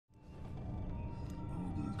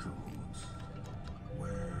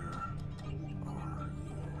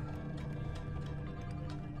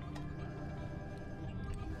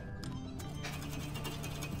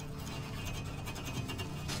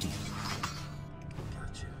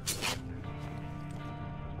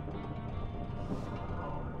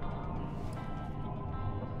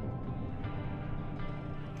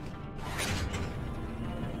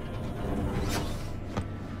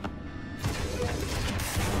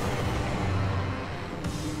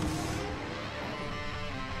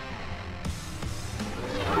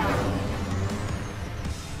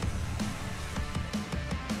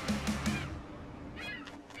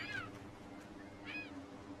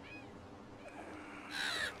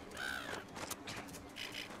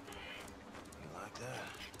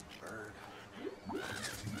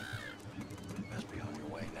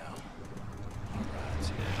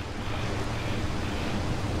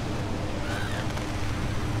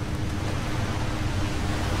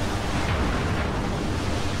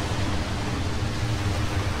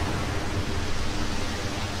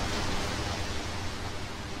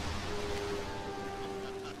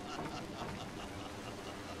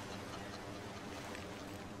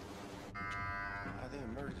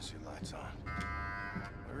emergency lights on.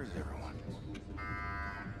 Where is everyone?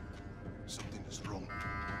 Something is wrong.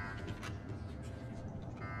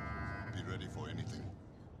 Be ready for anything.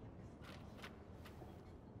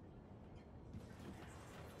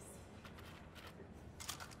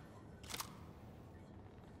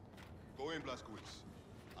 Go in, Blazkowicz.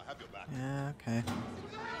 I have your back. Yeah, okay.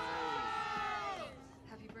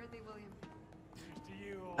 Happy birthday, William.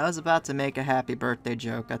 I was about to make a happy birthday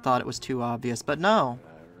joke. I thought it was too obvious, but no.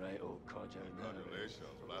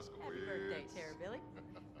 Congratulations, Blazkowicz. Happy birthday, Billy.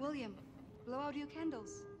 William, blow out your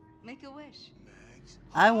candles. Make a wish.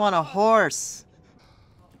 I want a horse.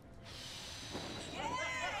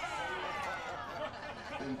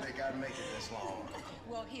 Didn't think I'd make it this long.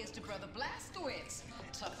 Well, here's to Brother Blazkowicz.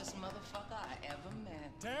 Toughest motherfucker I ever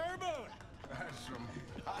met. Terrible! That's some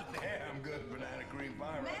hot damn good banana cream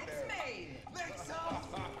pie right Max there. made it. Next up.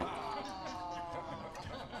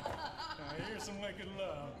 Here's some wicked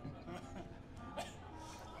love.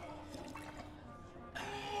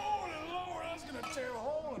 Holy Lord, I was gonna tear a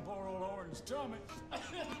hole in poor old Horton's stomach.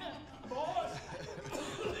 Boys!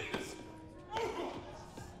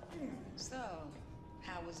 So,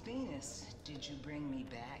 how was Venus? Did you bring me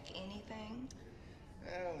back anything?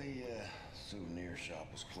 Well, the souvenir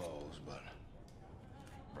shop was closed, but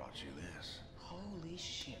brought you this. Holy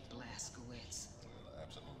shit, Blazkowicz. Well, I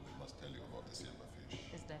absolutely must tell you about this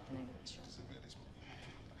silverfish. Is that the name of the show? It's a very small.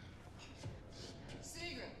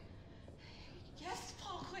 Seagram. Yes,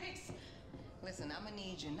 Blazkowicz. Listen, I'm gonna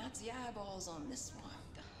need your Nazi eyeballs on this one.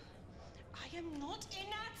 I am not a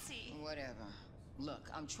Nazi. Whatever. Look,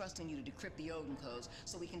 I'm trusting you to decrypt the Odin codes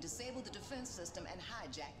so we can disable the defense system and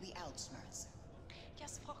hijack the outskirts.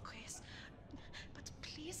 Yes, Blazkowicz. But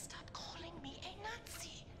please stop calling me a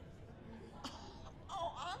Nazi.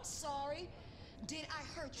 Oh, I'm sorry. Did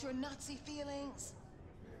I hurt your Nazi feelings?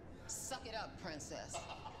 Suck it up, princess.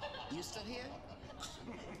 You still here?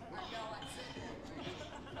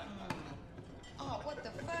 Oh, what the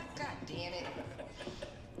fuck? God damn it.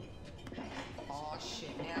 Oh,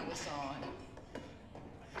 shit, now it's on.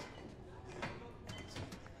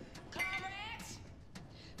 Comrades,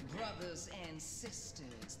 brothers and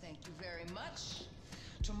sisters, thank you very much.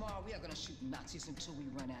 Tomorrow we are gonna shoot Nazis until we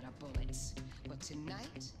run out of bullets. But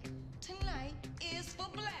tonight is for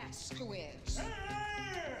Blazkowicz.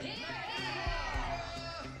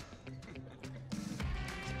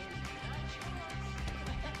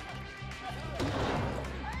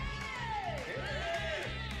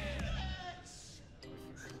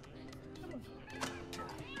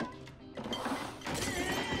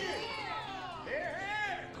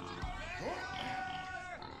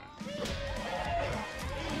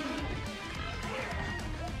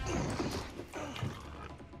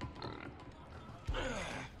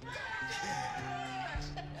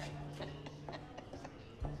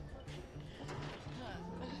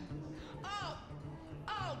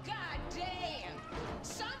 Oh, goddamn!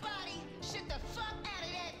 Somebody shit the fuck out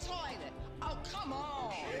of that toilet. Oh, come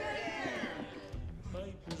on.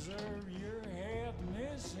 May preserve your head in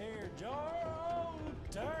this here jar. Oh,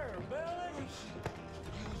 Terrabelly.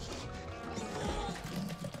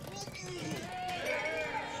 Here.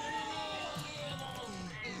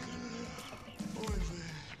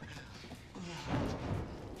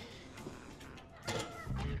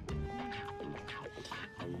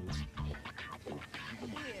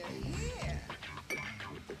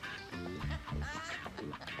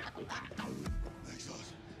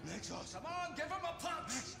 Nexus. Come on, give him a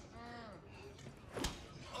punch.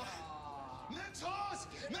 Nexus!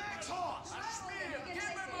 Nexus! Schmiel, give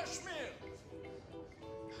him a schmiel.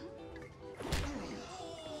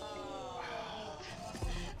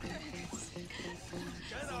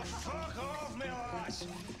 Get the fuck off me, lass!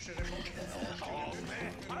 Should have get off me.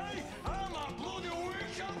 Hey, I'm a bloody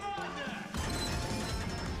weak commander.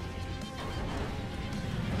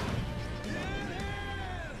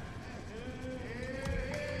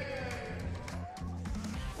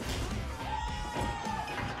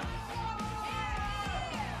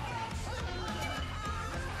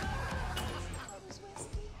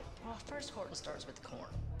 Well, first Horton starts with corn.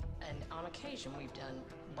 And on occasion we've done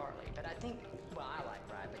barley, but I think, well, I like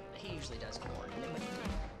rye, but he usually does corn. And then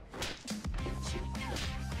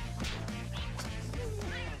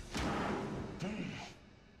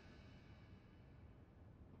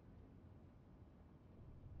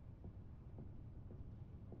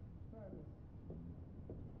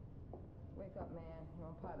Wake up, man. You're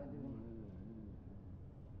on pilot duty.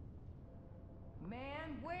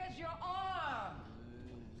 Man, where's your arm?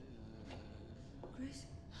 Chris,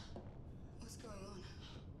 what's going on?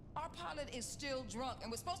 Our pilot is still drunk,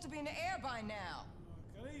 and we're supposed to be in the air by now.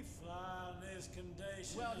 Can he fly in this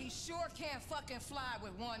condition? Well, he sure can't fucking fly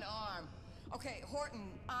with one arm. Okay,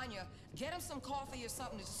 Horton, Anya, get him some coffee or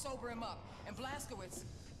something to sober him up. And Blazkowicz,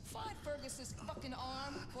 find Fergus's fucking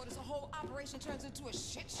arm before this whole operation turns into a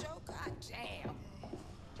shit show. God damn.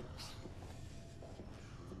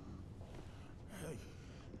 Hey,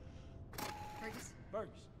 Fergus?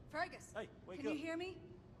 Fergus. Fergus! Hey, wake Can up. you hear me?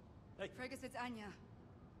 Hey. Fergus, it's Anya.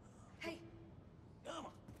 Hey. Come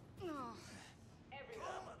on. Oh.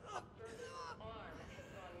 I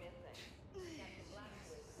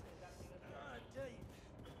tell you,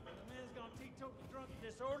 when a man's gone teetotal drunk and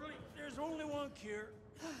disorderly, there's only one cure.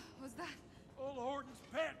 What's that? Old Horton's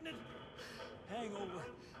patented hangover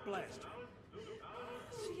blaster.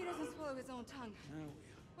 He doesn't swallow his own tongue. Now,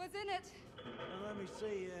 What's in it? let me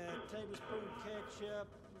see, tablespoon ketchup,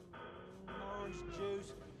 orange juice,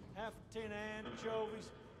 half a tin of anchovies,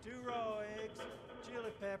 2 raw eggs,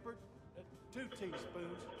 chili pepper, 2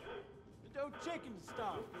 teaspoons, no chicken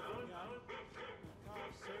stock, if you got it,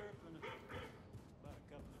 cough syrup, and about a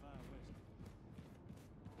cup of fine whiskey.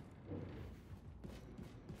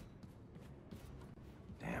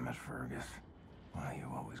 Damn it, Fergus. Why you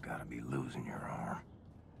always gotta be losing your arm?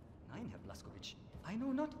 Nein, Herr Blazkowicz. I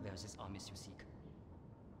know not where this arm is you seek.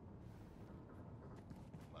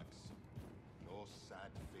 Max, no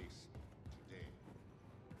sad face today.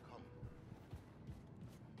 Come.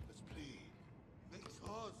 Let's play. Let's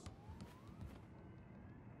us.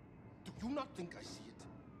 Do you not think I see it?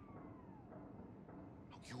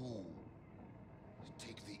 You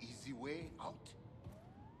take the easy way out?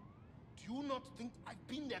 Do you not think I've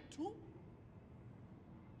been there too?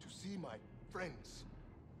 To see my friends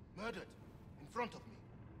murdered in front of me.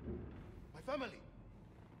 My family.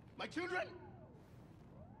 My children.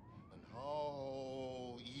 And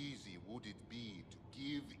how easy would it be to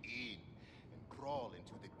give in and crawl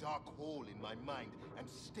into the dark hole in my mind and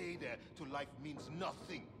stay there till life means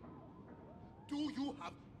nothing? Do you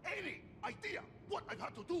have any idea what I've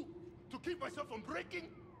had to do to keep myself from breaking?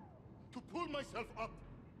 To pull myself up?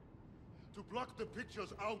 To block the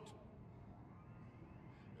pictures out?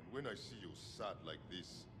 And when I see you sad like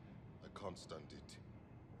this, I can't stand it.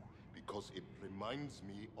 Because it reminds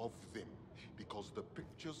me of them. Because the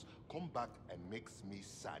pictures come back and makes me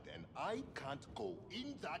sad. And I can't go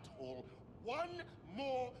in that hole one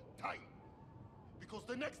more time. Because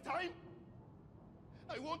the next time,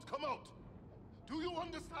 I won't come out. Do you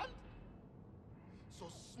understand? So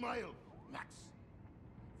smile, Max.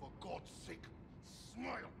 For God's sake,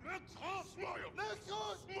 smile. Max, smile. Max,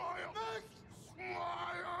 smile. Max,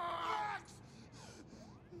 smile. Max.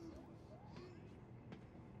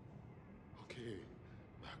 Okay,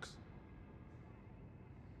 Max.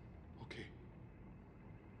 Okay.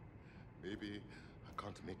 Maybe I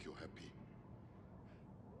can't make you happy.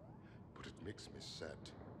 But it makes me sad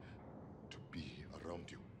to be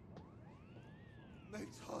around you.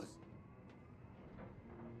 Makes us.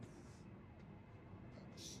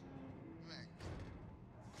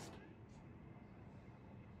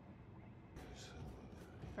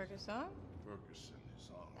 Ferguson? Ferguson is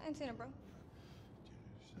on. I ain't seen her, bro.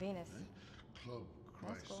 Venus. Club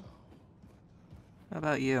That's cool. How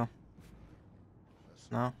about you?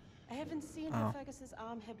 No? I haven't seen Fergus's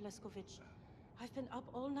arm, Herr Blazkowicz. I've been up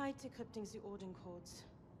all night decrypting the Odin codes.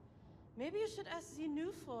 Maybe you should ask the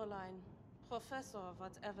new Fräulein, Professor,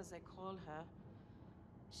 whatever they call her.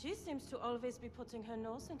 She seems to always be putting her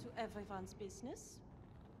nose into everyone's business.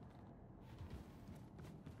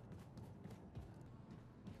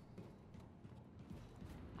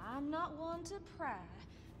 I'm not one to pry,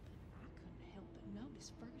 but I couldn't help but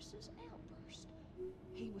notice Fergus's outburst.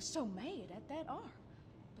 He was so mad at that arm,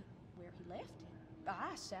 but where he left it,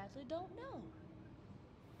 I sadly don't know.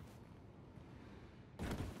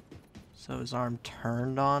 So his arm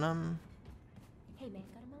turned on him? Hey man,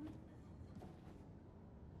 got a moment?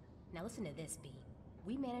 Now listen to this, B.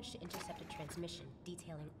 We managed to intercept a transmission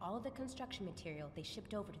detailing all of the construction material they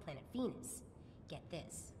shipped over to planet Venus. Get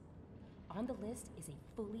this. On the list is a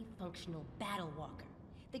fully functional battle walker.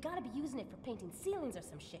 They gotta be using it for painting ceilings or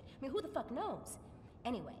some shit. I mean, who the fuck knows?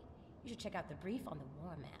 Anyway, you should check out the brief on the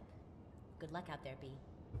war map. Good luck out there, B.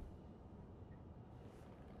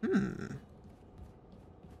 Didn't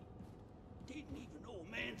even know a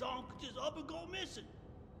man's arm could just up and go missing.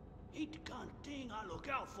 Ain't the kind of thing I look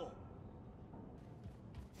out for.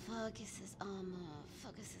 Fergus's arm.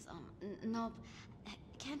 Nope.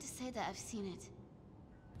 Can't say that I've seen it.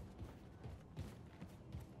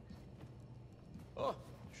 Oh,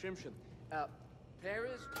 Shimshin.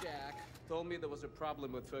 Paris Jack told me there was a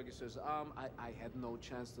problem with Fergus's arm. I had no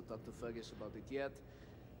chance to talk to Fergus about it yet.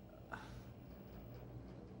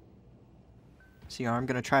 Is the arm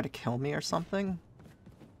gonna try to kill me or something?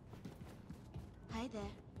 Hi there.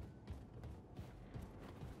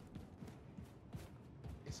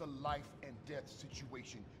 It's a life and death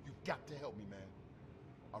situation. You've got to help me, man.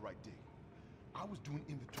 All right, Dick. I was doing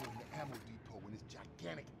inventory in the ammo depot when this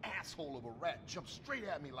gigantic asshole of a rat jumped straight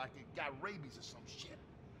at me like it got rabies or some shit.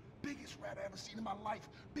 Biggest rat I ever seen in my life.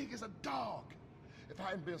 Big as a dog. If I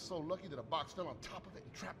hadn't been so lucky that a box fell on top of it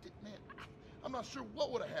and trapped it, man, I'm not sure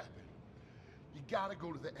what would have happened. You gotta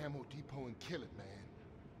go to the ammo depot and kill it, man.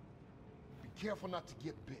 Be careful not to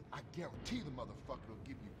get bit. I guarantee the motherfucker will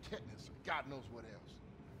give you tetanus or God knows what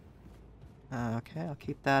else. Okay, I'll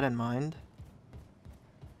keep that in mind.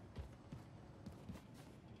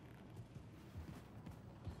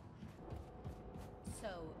 So,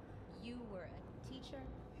 you were a teacher?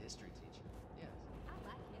 History teacher, yes. I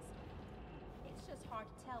like history. It's just hard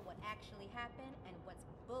to tell what actually happened and what's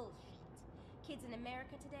bullshit. Kids in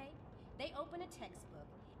America today, they open a textbook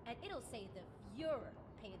and it'll say the Fuhrer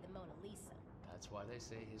painted the Mona Lisa. That's why they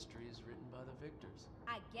say history is written by the victors.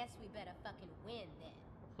 I guess we better fucking win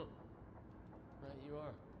then. Right, you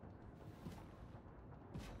are.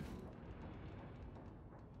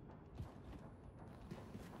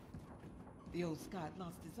 The old Scot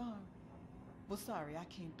lost his arm. Well, sorry, I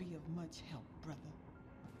can't be of much help, brother.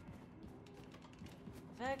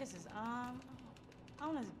 Fergus's arm?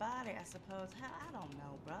 On his body, I suppose. Hell, I don't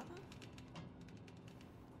know, brother.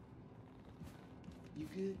 You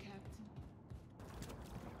good, Captain?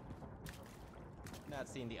 Not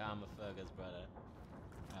seen the arm of Fergus, brother.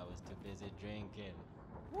 I was too busy drinking.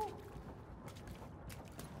 Woo.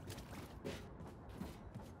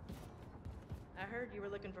 I heard you were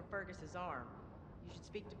looking for Fergus's arm. You should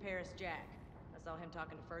speak to Paris Jack. I saw him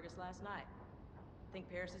talking to Fergus last night. I think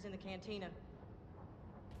Paris is in the cantina.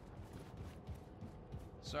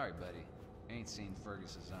 Sorry, buddy. Ain't seen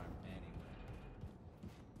Fergus's arm anywhere.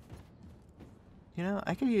 You know,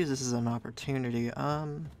 I could use this as an opportunity.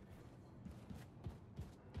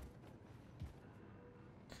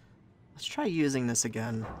 Let's try using this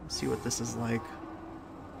again. See what this is like.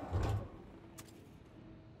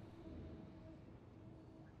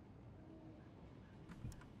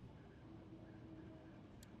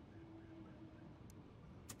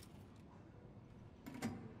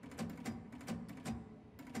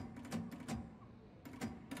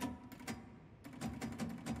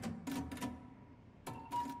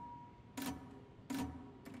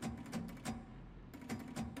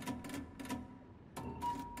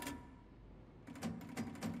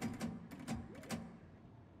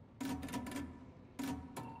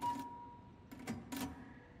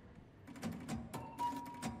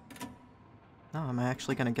 Oh, am I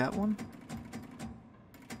actually gonna get one?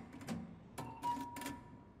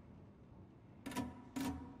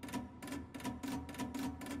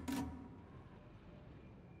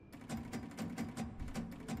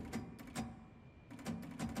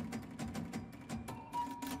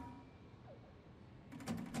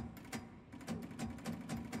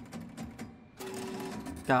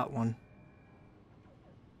 Got one.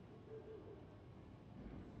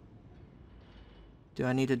 Do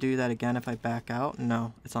I need to do that again if I back out?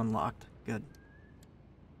 No, it's unlocked. Good.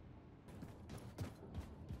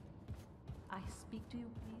 I speak to you,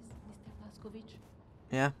 please, Mr. Blaskovich?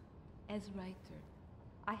 Yeah? As writer,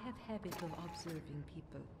 I have habit of observing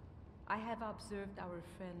people. I have observed our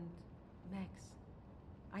friend, Max.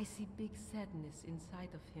 I see big sadness inside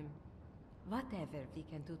of him. Whatever we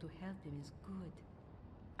can do to help him is good.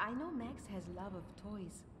 I know Max has love of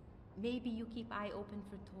toys. Maybe you keep eye open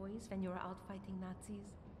for toys when you're out fighting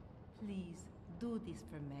Nazis? Please, do this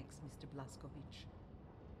for Max, Mr. Blaskovich.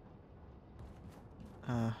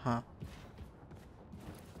 Uh-huh.